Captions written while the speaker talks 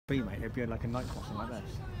be, mate. It'd be like a night crossing like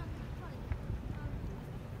this.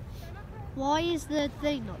 Why is the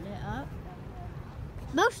thing not lit up?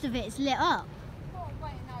 Most of it is lit up.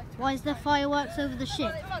 Why is there fireworks over the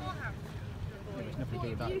ship? Yeah, it's nothing to do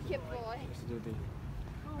with that. It's to do with the...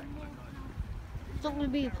 It's not going to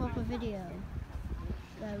be a proper video.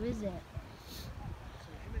 Though, is it?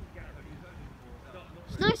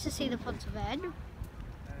 It's nice to see the Pont aven.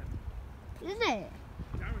 Isn't it?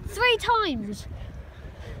 3 times!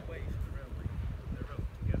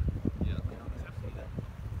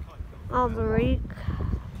 On the reek.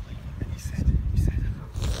 He said.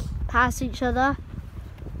 Pass each other.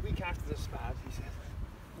 Week after the spad, he said,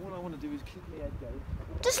 all I want to do is keep my head going.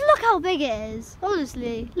 Just look how big it is.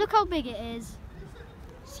 Honestly, look how big it is.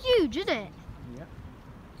 It's huge, isn't it? Yeah.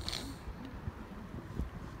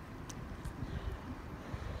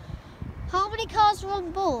 How many cars are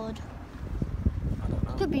on board? I don't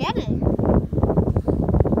know. Could be any.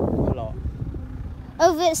 A lot.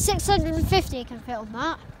 Over 650 can fit on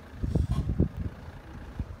that.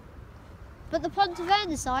 But the Pont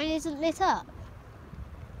aven sign isn't lit up.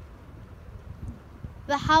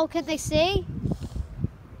 But how can they see?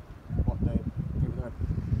 What, people that are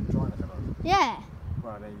driving them over? Yeah.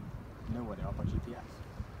 Well, they know where they are by GPS.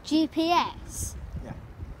 GPS. Yeah.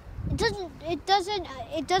 It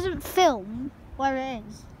doesn't film where it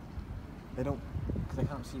is. They don't, because they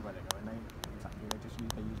can't see where they're going.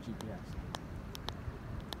 They use GPS.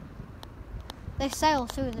 They sail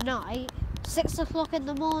through the night. 6 o'clock in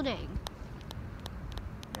the morning.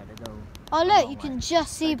 Yeah, they go. Oh look, you can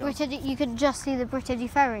just see They go. Brittany. You can just see the Brittany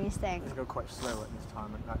ferries thing. They go quite slow at this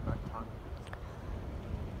time, at night time.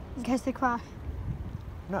 In case they crash.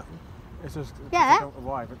 No, it's just because Yeah. they don't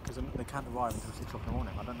arrive, because they can't arrive until 6 o'clock in the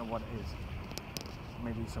morning. I don't know what it is.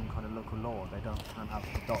 Maybe some kind of local law. They can't have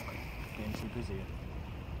the dock being too busy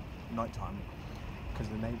at night time because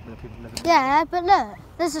the people live in. Yeah, but look,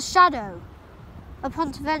 there's a shadow. A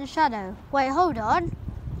Pont aven shadow. Wait, hold on.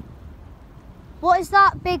 What is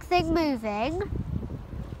that big thing moving?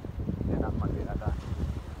 Yeah, that might be like that.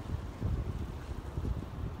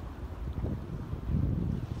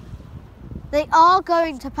 They are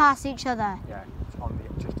going to pass each other. Yeah,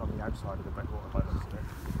 it's just on the outside of the breakwater by the looks of it.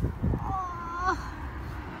 Oh.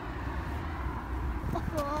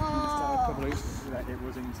 That it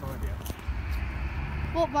was inside here.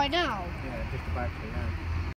 What, by now? Yeah, just about to, yeah.